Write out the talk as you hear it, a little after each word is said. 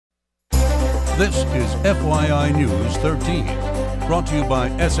This is FYI News 13, brought to you by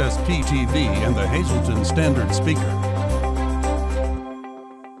SSPTV and the Hazleton Standard Speaker.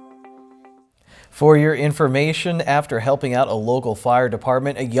 For your information, after helping out a local fire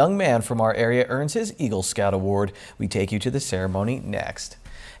department, a young man from our area earns his Eagle Scout Award. We take you to the ceremony next.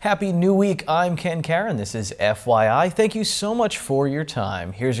 Happy New Week. I'm Ken Karen. This is FYI. Thank you so much for your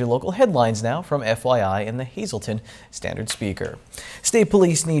time. Here's your local headlines now from FYI and the Hazleton Standard Speaker. State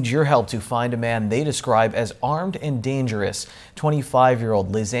Police needs your help to find a man they describe as armed and dangerous.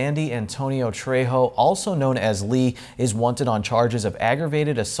 25-year-old Lizandy Antonio Trejo, also known as Lee, is wanted on charges of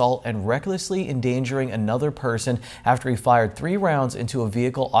aggravated assault and recklessly endangering another person after he fired 3 rounds into a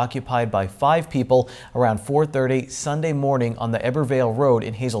vehicle occupied by 5 people around 4:30 Sunday morning on the Ebervale Road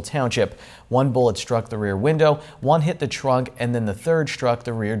in Hazel Township. 1 bullet struck the rear window, 1 hit the trunk, and then the 3rd struck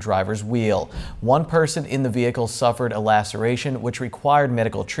the rear driver's wheel. 1 person in the vehicle suffered a laceration which required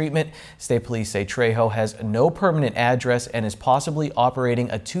medical treatment. State Police say Trejo has no permanent address and is possibly operating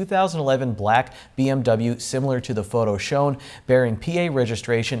a 2011 black BMW similar to the photo shown, bearing PA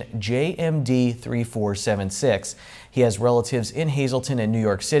registration JMD 3476. He has relatives in Hazleton and New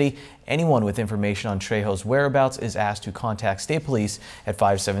York City. Anyone with information on Trejo's whereabouts is asked to contact State Police at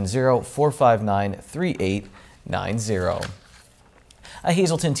 570-459-3890. A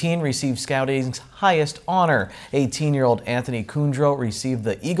Hazleton teen received Scouting's highest honor. 18-year-old Anthony Kundro received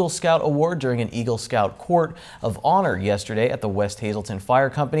the Eagle Scout Award during an Eagle Scout Court of Honor yesterday at the West Hazleton Fire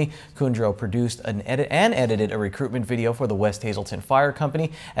Company. Kundro produced and edited a recruitment video for the West Hazleton Fire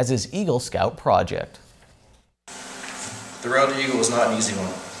Company as his Eagle Scout project. The road to Eagle was not an easy one.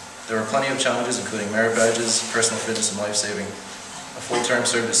 There were plenty of challenges, including merit badges, personal fitness and life-saving, a full term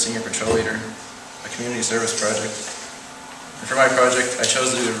served as senior patrol leader, a community service project, and for my project, I chose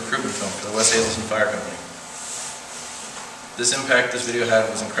to do a recruitment film for the West Hazleton Fire Company. This impact this video had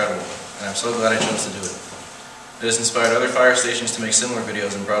was incredible, and I'm so glad I chose to do it. It has inspired other fire stations to make similar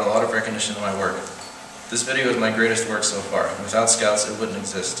videos and brought a lot of recognition to my work. This video is my greatest work so far, and without Scouts it wouldn't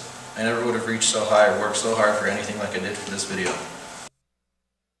exist. I never would have reached so high or worked so hard for anything like I did for this video.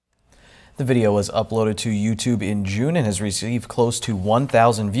 The video was uploaded to YouTube in June and has received close to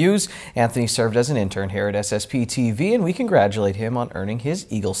 1,000 views. Anthony served as an intern here at SSPTV, and we congratulate him on earning his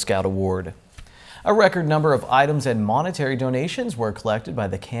Eagle Scout Award. A record number of items and monetary donations were collected by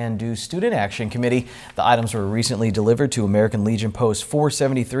the Can Do Student Action Committee. The items were recently delivered to American Legion Post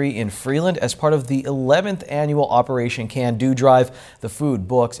 473 in Freeland as part of the 11th annual Operation Can Do Drive. The food,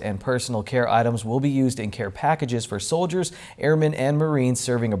 books, and personal care items will be used in care packages for soldiers, airmen, and Marines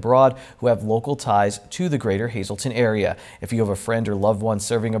serving abroad who have local ties to the greater Hazleton area. If you have a friend or loved one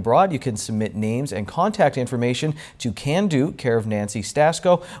serving abroad, you can submit names and contact information to Can Do, care of Nancy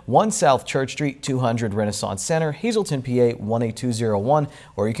Stasco, 1 South Church Street, 200 Renaissance Center, Hazleton, PA 18201,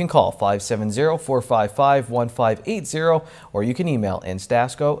 or you can call 570-455-1580, or you can email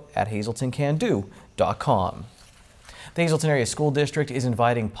nstasco@hazletoncando.com. The Hazleton Area School District is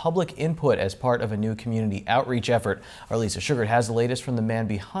inviting public input as part of a new community outreach effort. Our Lisa Sugart has the latest from the man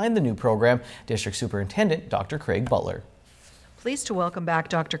behind the new program, District Superintendent Dr. Craig Butler. Pleased to welcome back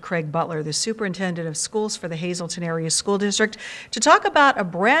Dr. Craig Butler, the Superintendent of Schools for the Hazleton Area School District, to talk about a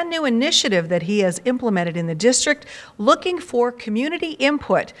brand new initiative that he has implemented in the district, looking for community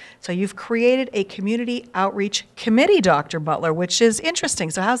input. So you've created a community outreach committee, Dr. Butler, which is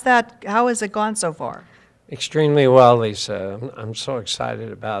interesting. So how has it gone so far? Extremely well, Lisa. I'm so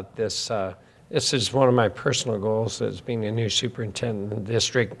excited about this. This is one of my personal goals as being a new superintendent in the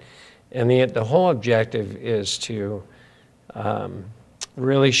district. And the whole objective is to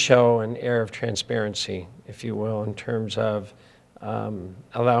really show an air of transparency, if you will, in terms of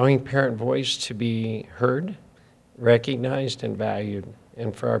allowing parent voice to be heard, recognized, and valued,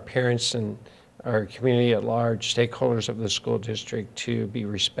 and for our parents and our community at large, stakeholders of the school district, to be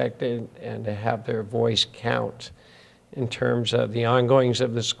respected and to have their voice count in terms of the ongoings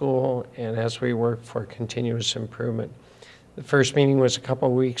of the school and as we work for continuous improvement. The first meeting was a couple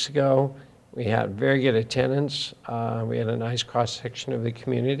of weeks ago. We had very good attendance. We had a nice cross-section of the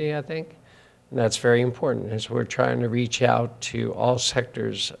community, I think. And that's very important as we're trying to reach out to all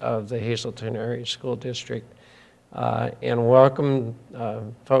sectors of the Hazleton Area School District and welcome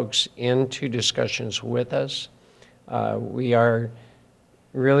folks into discussions with us. We are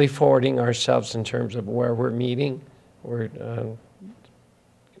really forwarding ourselves in terms of where we're meeting. We're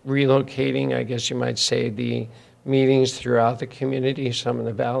relocating, I guess you might say, the meetings throughout the community, some in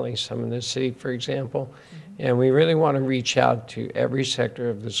the valley, some in the city, for example. And we really want to reach out to every sector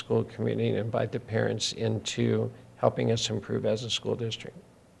of the school community and invite the parents into helping us improve as a school district.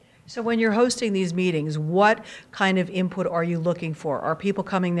 So when you're hosting these meetings, what kind of input are you looking for? Are people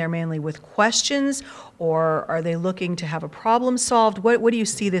coming there mainly with questions, or are they looking to have a problem solved? What do you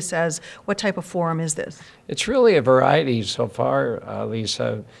see this as? What type of forum is this? It's really a variety so far,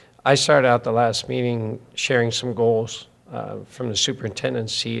 Lisa. I started out the last meeting sharing some goals from the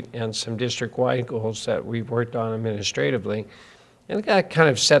superintendent's seat and some district-wide goals that we've worked on administratively. And that kind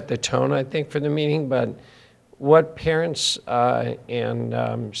of set the tone, I think, for the meeting. But what parents and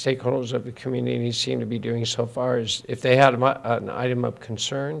stakeholders of the community seem to be doing so far is if they had an item of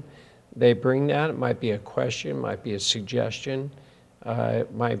concern, they bring that. It might be a question, might be a suggestion,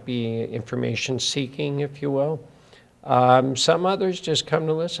 it might be information seeking, if you will. Some others just come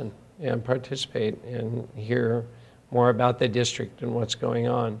to listen and participate and hear more about the district and what's going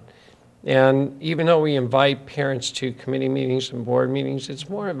on. And even though we invite parents to committee meetings and board meetings, it's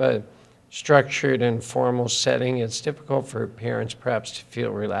more of a structured and formal setting. It's difficult for parents perhaps to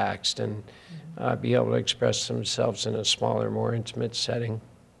feel relaxed and be able to express themselves in a smaller, more intimate setting.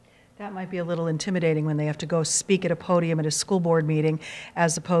 That might be a little intimidating when they have to go speak at a podium at a school board meeting,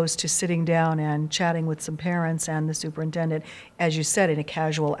 as opposed to sitting down and chatting with some parents and the superintendent. As you said, in a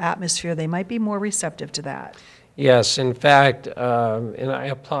casual atmosphere, they might be more receptive to that. Yes, in fact, and I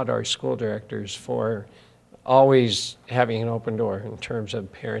applaud our school directors for always having an open door in terms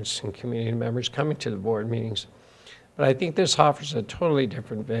of parents and community members coming to the board meetings. But I think this offers a totally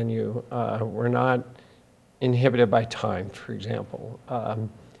different venue. We're not inhibited by time, for example.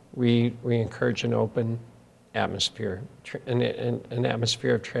 We encourage an open atmosphere, an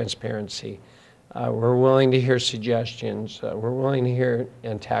atmosphere of transparency. We're willing to hear suggestions. We're willing to hear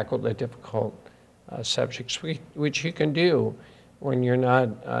and tackle the difficult subjects, which you can do when you're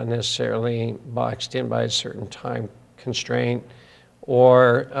not necessarily boxed in by a certain time constraint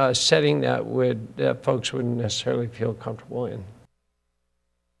or a setting that folks wouldn't necessarily feel comfortable in.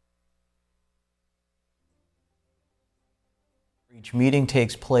 Each meeting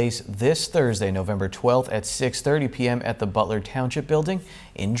takes place this Thursday, November 12th at 6:30 p.m. at the Butler Township Building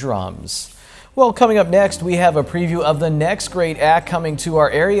in Drums. Well, coming up next, we have a preview of the next great act coming to our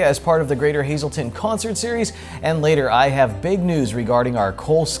area as part of the Greater Hazleton Concert Series. And later, I have big news regarding our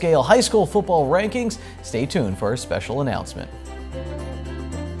Cole Scale High School football rankings. Stay tuned for a special announcement.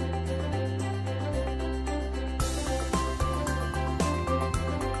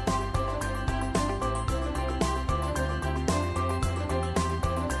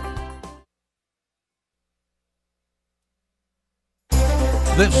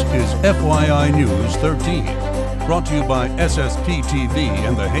 This is FYI News 13, brought to you by SSPTV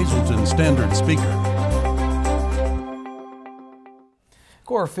and the Hazleton Standard Speaker.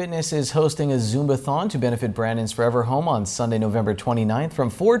 Core Fitness is hosting a Zumbathon to benefit Brandon's Forever Home on Sunday, November 29th from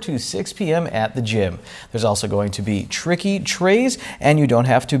 4 to 6 p.m. at the gym. There's also going to be tricky trays, and you don't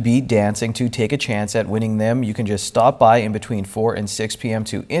have to be dancing to take a chance at winning them. You can just stop by in between 4 and 6 p.m.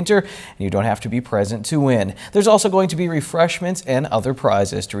 to enter, and you don't have to be present to win. There's also going to be refreshments and other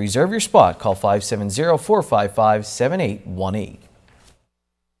prizes. To reserve your spot, call 570-455-7818.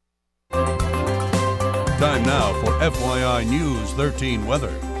 Time now for FYI News 13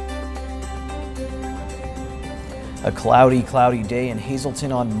 weather. A cloudy day in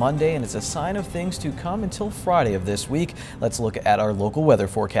Hazleton on Monday, and it's a sign of things to come until Friday of this week. Let's look at our local weather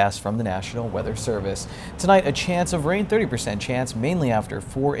forecast from the National Weather Service. Tonight, a chance of rain, 30% chance, mainly after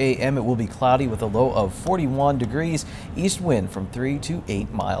 4 a.m. It will be cloudy with a low of 41 degrees, east wind from 3 to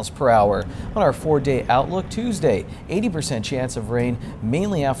 8 miles per hour. On our 4-day outlook, Tuesday, 80% chance of rain,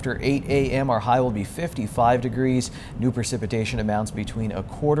 mainly after 8 a.m. Our high will be 55 degrees. New precipitation amounts between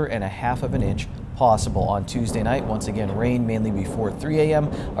 1/4 and 1/2 of an inch possible on Tuesday night. Once again, rain mainly before 3 a.m.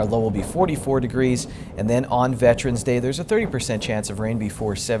 Our low will be 44 degrees. And then on Veterans Day, there's a 30% chance of rain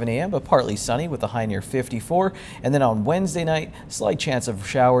before 7 a.m., but partly sunny with a high near 54. And then on Wednesday night, slight chance of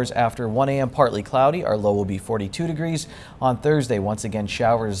showers after 1 a.m., partly cloudy. Our low will be 42 degrees. On Thursday, once again,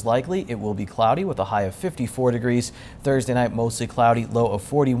 showers likely. It will be cloudy with a high of 54 degrees. Thursday night, mostly cloudy, low of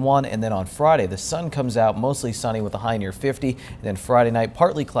 41. And then on Friday, the sun comes out, mostly sunny with a high near 50. And then Friday night,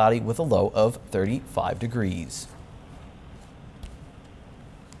 partly cloudy with a low of 35 degrees.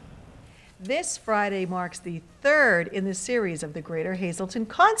 This Friday marks the third in the series of the Greater Hazleton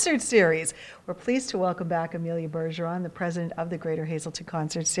Concert Series. We're pleased to welcome back Amelia Bergeron, the president of the Greater Hazleton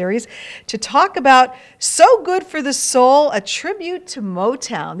Concert Series, to talk about So Good for the Soul, a tribute to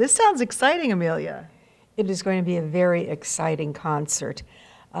Motown. This sounds exciting, Amelia. It is going to be a very exciting concert.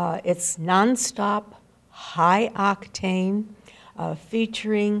 It's nonstop, high octane,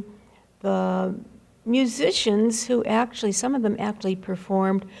 featuring the musicians who actually, some of them actually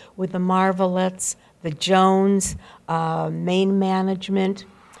performed with the Marvelettes, the Jones, Main Management,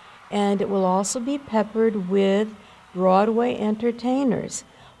 And it will also be peppered with Broadway entertainers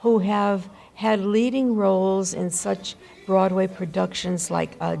who have had leading roles in such Broadway productions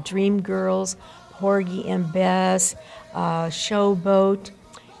like Dreamgirls, Porgy and Bess, Showboat.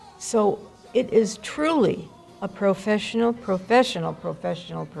 So it is truly a professional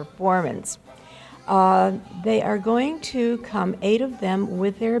performance. They are going to come, 8 of them,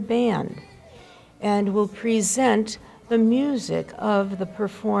 with their band, and will present the music of the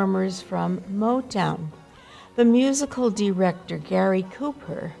performers from Motown. The musical director, Gary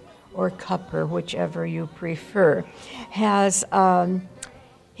Cooper, or Cupper, whichever you prefer,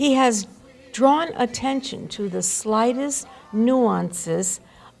 he has drawn attention to the slightest nuances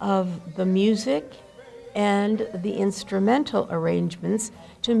of the music and the instrumental arrangements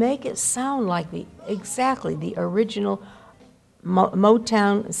to make it sound like exactly the original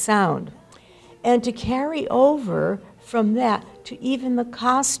Motown sound, and to carry over from that to even the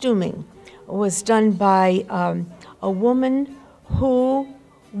costuming was done by a woman who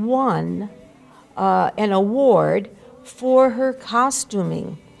won an award for her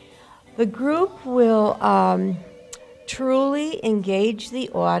costuming. The group will truly engage the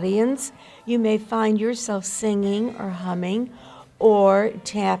audience. You may find yourself singing or humming or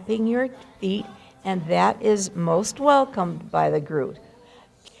tapping your feet, and that is most welcomed by the group.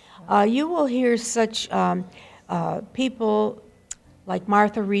 You will hear such people like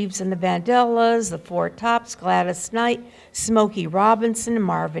Martha Reeves and the Vandellas, the Four Tops, Gladys Knight, Smokey Robinson,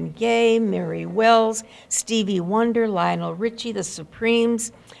 Marvin Gaye, Mary Wells, Stevie Wonder, Lionel Richie, the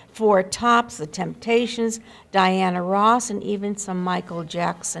Supremes, Four Tops, the Temptations, Diana Ross, and even some Michael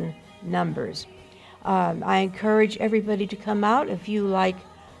Jackson numbers. I encourage everybody to come out if you like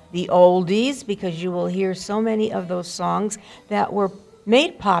the oldies, because you will hear so many of those songs that were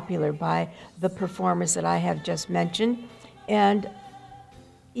made popular by the performers that I have just mentioned, and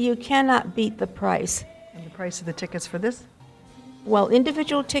you cannot beat the price. And the price of the tickets for this? Well,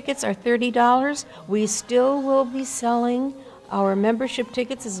 individual tickets are $30. We still will be selling our membership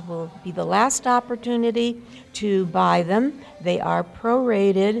tickets. This will be the last opportunity to buy them. They are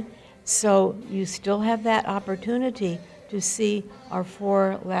prorated, so you still have that opportunity to see our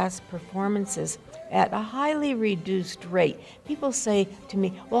 4 last performances at a highly reduced rate. People say to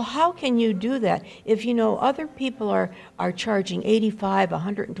me, well, how can you do that if you know other people are charging $85,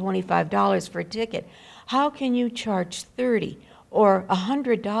 $125 for a ticket? How can you charge $30 or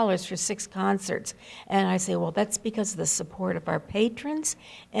 $100 for 6 concerts? And I say, well, that's because of the support of our patrons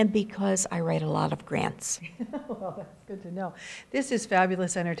and because I write a lot of grants. Well, that's good to know. This is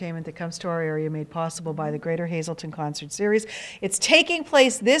fabulous entertainment that comes to our area, made possible by the Greater Hazelton Concert Series. It's taking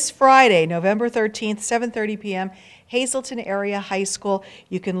place this Friday, November 13th, 7:30 p.m., Hazelton Area High School.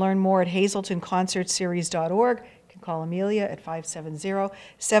 You can learn more at hazeltonconcertseries.org. You can call Amelia at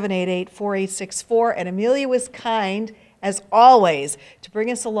 570-788-4864. And Amelia was kind, as always, to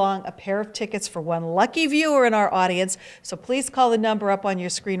bring us along a pair of tickets for one lucky viewer in our audience. So please call the number up on your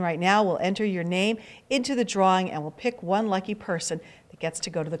screen right now. We'll enter your name into the drawing, and we'll pick one lucky person that gets to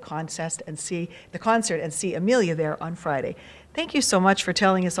go to the concert and see Amelia there on Friday. Thank you so much for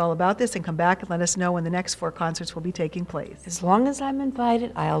telling us all about this, and come back and let us know when the next 4 concerts will be taking place. As long as I'm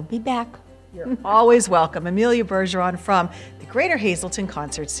invited, I'll be back. You're always welcome. Amelia Bergeron from the Greater Hazelton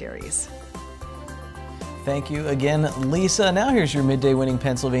Concert Series. Thank you again, Lisa. Now here's your midday winning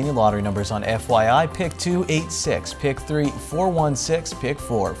Pennsylvania lottery numbers on FYI. Pick 2, 8, 6. Pick 3, 4, 1, 6. Pick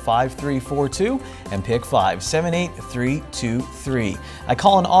 4, 5, 3, 4, 2. And pick 5, 7, 8, 3, 2, 3. I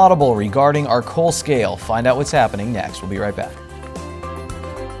call an audible regarding our coal scale. Find out what's happening next. We'll be right back.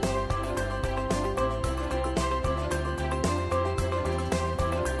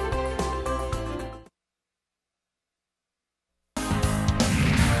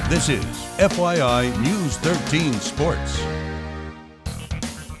 This is FYI News 13 Sports.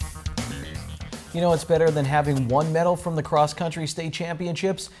 You know what's better than having 1 medal from the cross-country state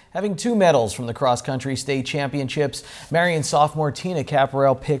championships? Having 2 medals from the cross-country state championships. Marion sophomore Tina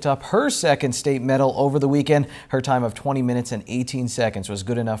Caparel picked up her 2nd state medal over the weekend. Her time of 20 minutes and 18 seconds was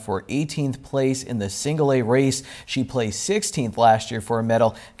good enough for 18th place in the single A race. She placed 16th last year for a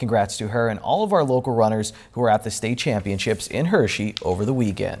medal. Congrats to her and all of our local runners who were at the state championships in Hershey over the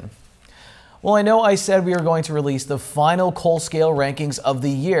weekend. Well, I know I said we were going to release the final coal scale rankings of the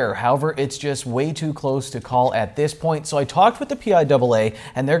year. However, it's just way too close to call at this point. So I talked with the PIAA,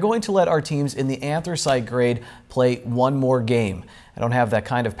 and they're going to let our teams in the anthracite grade play one more game. I don't have that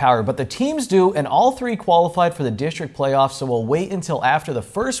kind of power, but the teams do, and all three qualified for the district playoffs, so we'll wait until after the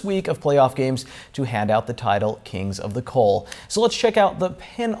first week of playoff games to hand out the title Kings of the Coal. So let's check out the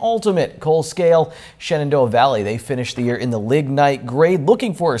penultimate coal scale. Shenandoah Valley, they finished the year in the lignite grade,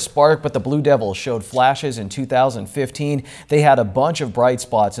 looking for a spark, but the Blue Devils showed flashes in 2015. They had a bunch of bright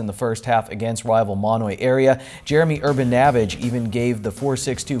spots in the first half against rival Monoy area. Jeremy Urban-Navage even gave the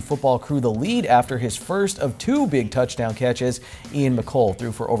 462 football crew the lead after his first of two big touchdown catches. Ian McColl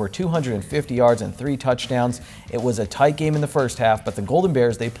threw for over 250 yards and 3 touchdowns. It was a tight game in the first half, but the Golden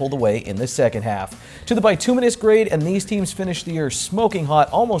Bears, they pulled away in the second half. To the bituminous grade, and these teams finished the year smoking hot,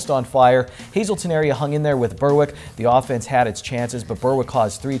 almost on fire. Hazleton area hung in there with Berwick. The offense had its chances, but Berwick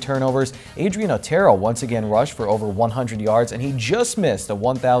caused 3 turnovers. Adrian Otero once again rushed for over 100 yards, and he just missed a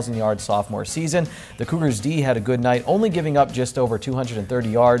 1,000-yard sophomore season. The Cougars D had a good night, only giving up just over 230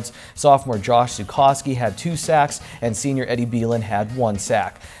 yards. Sophomore Josh Zukowski had 2 sacks, and senior Eddie Beelan had 1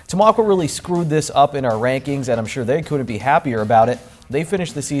 sack. Tamaqua really screwed this up in our rankings, and I'm sure they couldn't be happier about it. They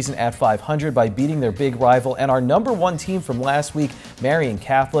finished the season at 500 by beating their big rival and our #1 team from last week, Marian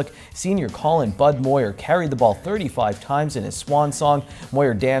Catholic. Senior Colin Bud Moyer carried the ball 35 times in his swan song.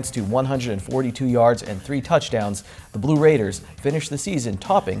 Moyer danced to 142 yards and 3 touchdowns. The Blue Raiders finished the season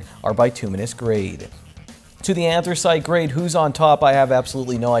topping our bituminous grade. To the anthracite grade, who's on top? I have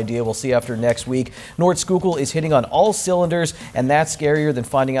absolutely no idea. We'll see after next week. North Schuylkill is hitting on all cylinders, and that's scarier than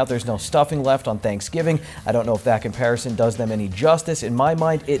finding out there's no stuffing left on Thanksgiving. I don't know if that comparison does them any justice. In my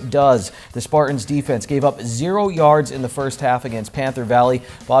mind, it does. The Spartans' defense gave up 0 yards in the first half against Panther Valley.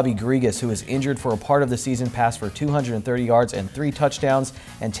 Bobby Grigas, who is injured for a part of the season, passed for 230 yards and 3 touchdowns,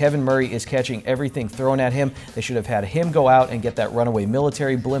 and Tevin Murray is catching everything thrown at him. They should have had him go out and get that runaway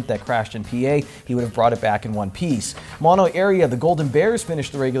military blimp that crashed in PA. He would have brought it back in one piece. Mono area, the Golden Bears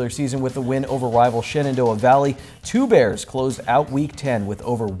finished the regular season with a win over rival Shenandoah Valley. 2 Bears closed out Week 10 with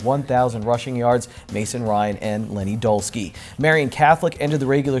over 1,000 rushing yards, Mason Ryan and Lenny Dulski. Marian Catholic ended the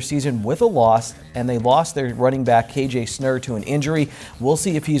regular season with a loss, and they lost their running back KJ Snur to an injury. We'll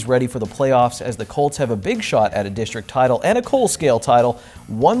see if he's ready for the playoffs, as the Colts have a big shot at a district title and a coal scale title.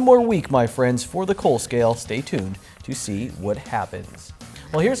 One more week, my friends, for the coal scale. Stay tuned to see what happens.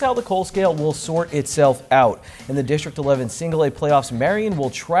 Well, here's how the coal scale will sort itself out. In the District 11 Single A playoffs, Marion will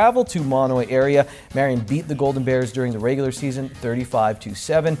travel to Monoy area. Marion beat the Golden Bears during the regular season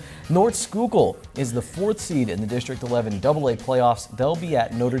 35-7. North Schuylkill is the 4th seed in the District 11 AA playoffs. They'll be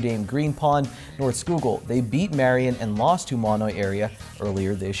at Notre Dame Green Pond. North Schuylkill, they beat Marion and lost to Monoy area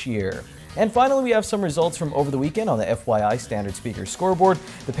earlier this year. And finally, we have some results from over the weekend on the FYI Standard Speaker scoreboard.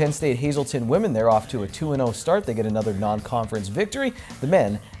 The Penn State Hazleton women, they're off to a 2-0 start. They get another non-conference victory. The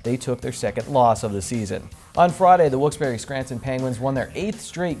men, they took their 2nd loss of the season. On Friday, the Wilkes-Barre Scranton Penguins won their 8th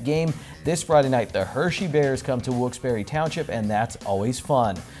straight game. This Friday night, the Hershey Bears come to Wilkes-Barre Township, and that's always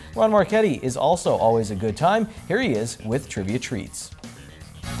fun. Ron Marchetti is also always a good time. Here he is with Trivia Treats.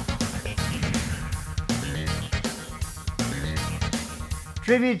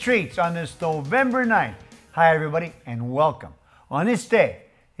 Trivia Treats on this November 9th. Hi everybody and welcome. On this day,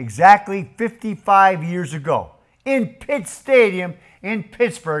 exactly 55 years ago, in Pitt Stadium in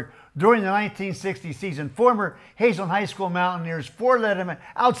Pittsburgh, during the 1960 season, former Hazelton High School Mountaineers four-letterman,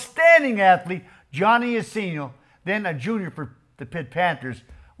 outstanding athlete, Johnny Yacino, then a junior for the Pitt Panthers,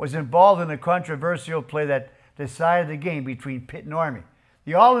 was involved in a controversial play that decided the game between Pitt and Army.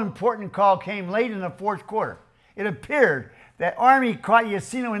 The all-important call came late in the 4th quarter. It appeared that Army caught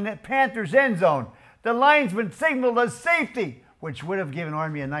Yacino in the Panthers' end zone. The linesman signaled a safety, which would have given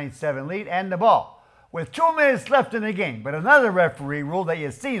Army a 9-7 lead and the ball, with 2 minutes left in the game. But another referee ruled that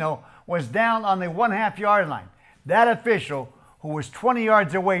Yacino was down on the 1/2 yard line. That official, who was 20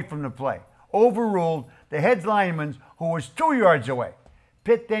 yards away from the play, overruled the head lineman, who was 2 yards away.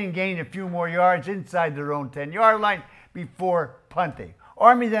 Pitt then gained a few more yards inside their own 10-yard line before punting.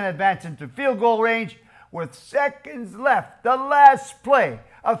 Army then advanced into field goal range with seconds left. The last play,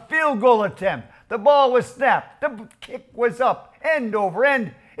 a field goal attempt. The ball was snapped. The kick was up, end over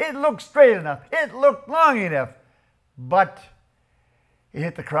end. It looked straight enough. It looked long enough. But it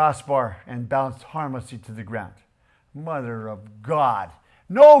hit the crossbar and bounced harmlessly to the ground. Mother of God.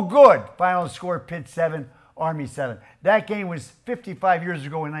 No good. Final score, Pitt 7, Army 7. That game was 55 years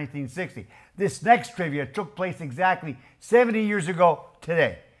ago in 1960. This next trivia took place exactly 70 years ago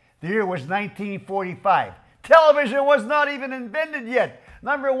today. The year was 1945. Television was not even invented yet.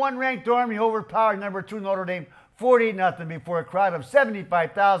 #1 ranked Army overpowered #2 Notre Dame 48-0 before a crowd of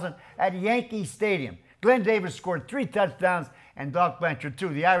 75,000 at Yankee Stadium. Glenn Davis scored 3 touchdowns and Doc Blanchard 2.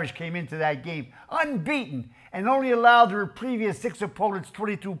 The Irish came into that game unbeaten and only allowed their previous 6 opponents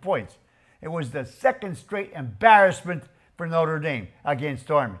 22 points. It was the 2nd straight embarrassment for Notre Dame against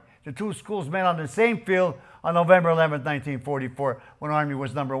Army. The two schools met on the same field on November 11, 1944, when Army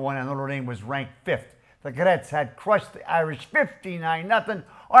was #1 and Notre Dame was ranked 5th. The Cadets had crushed the Irish 59-0.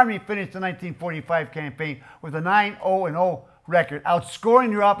 Army finished the 1945 campaign with a 9-0-0 record,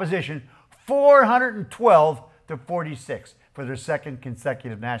 outscoring their opposition 412 to 46 for their second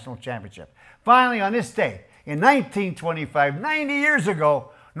consecutive national championship. Finally, on this day, in 1925, 90 years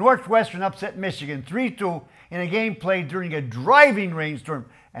ago, Northwestern upset Michigan 3-2 in a game played during a driving rainstorm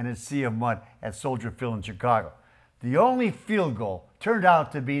and a sea of mud at Soldier Field in Chicago. The only field goal turned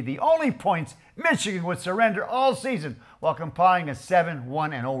out to be the only points Michigan would surrender all season, while compiling a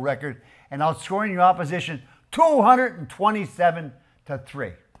 7-1-0 record and outscoring your opposition 227 to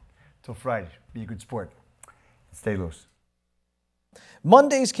 3. Till Friday, be a good sport. Stay loose.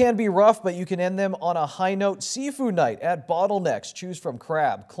 Mondays can be rough, but you can end them on a high note. Seafood night at Bottlenecks. Choose from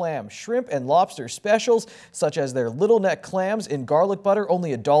crab, clam, shrimp, and lobster specials, such as their little neck clams in garlic butter,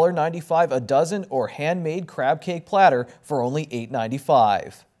 only $1.95 a dozen, or handmade crab cake platter for only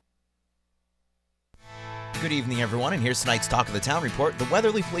 $8.95. Good evening, everyone, and here's tonight's Talk of the Town report. The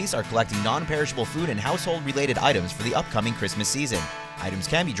Weatherly Police are collecting non-perishable food and household-related items for the upcoming Christmas season. Items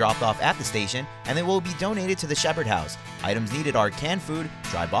can be dropped off at the station, and they will be donated to the Shepherd House. Items needed are canned food,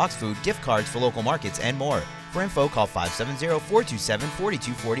 dry box food, gift cards for local markets, and more. For info, call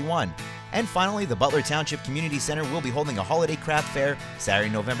 570-427-4241. And finally, the Butler Township Community Center will be holding a holiday craft fair Saturday,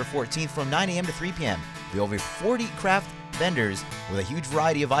 November 14th from 9 a.m. to 3 p.m. There will be over 40 craft vendors with a huge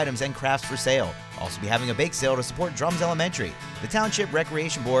variety of items and crafts for sale. Also be having a bake sale to support Drums Elementary. The Township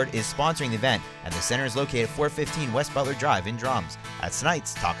Recreation Board is sponsoring the event, and the center is located at 415 West Butler Drive in Drums. That's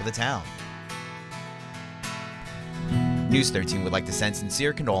tonight's Talk of the Town. News 13 would like to send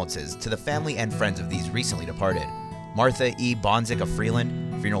sincere condolences to the family and friends of these recently departed. Martha E. Bonzik of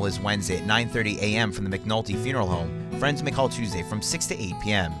Freeland. Funeral is Wednesday at 9:30 a.m. from the McNulty Funeral Home. Friends may call Tuesday from 6 to 8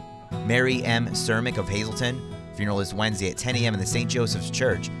 p.m. Mary M. Cermick of Hazelton. Funeral is Wednesday at 10 a.m. in the St. Joseph's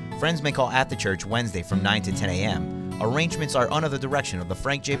Church. Friends may call at the church Wednesday from 9 to 10 a.m. Arrangements are under the direction of the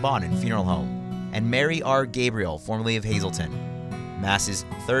Frank J. Bonin Funeral Home. And Mary R. Gabriel, formerly of Hazelton. Mass is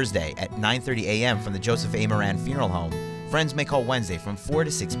Thursday at 9:30 a.m. from the Joseph A. Moran Funeral Home. Friends may call Wednesday from 4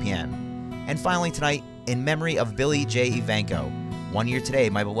 to 6 p.m. And finally tonight, in memory of Billy J. Ivanko. 1 year today,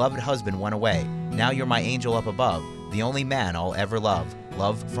 my beloved husband went away. Now you're my angel up above, the only man I'll ever love.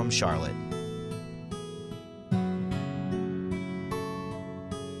 Love from Charlotte.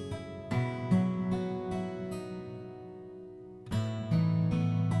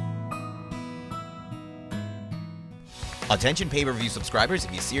 Attention pay-per-view subscribers,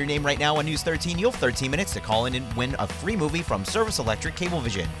 if you see your name right now on News 13, you'll have 13 minutes to call in and win a free movie from Service Electric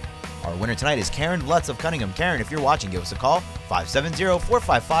Cablevision. Our winner tonight is Karen Lutz of Cunningham. Karen, if you're watching, give us a call,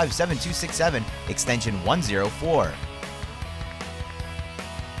 570-455-7267, extension 104.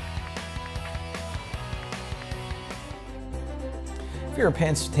 If you're a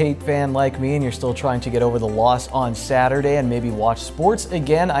Penn State fan like me and you're still trying to get over the loss on Saturday and maybe watch sports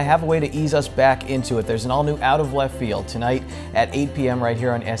again, I have a way to ease us back into it. There's an all-new Out of Left Field tonight at 8 p.m. right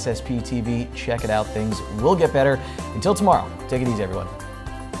here on SSPTV. Check it out. Things will get better. Until tomorrow, take it easy, everyone.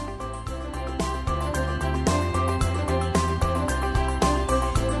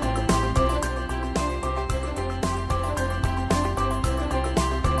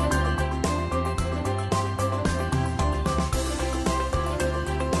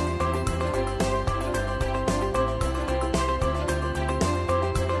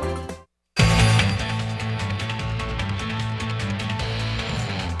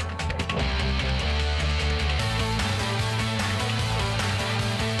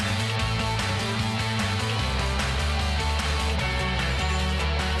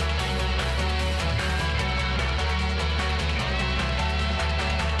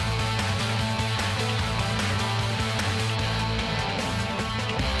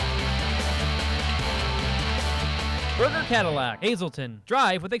 Burger Cadillac, Hazelton.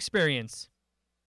 Drive with experience.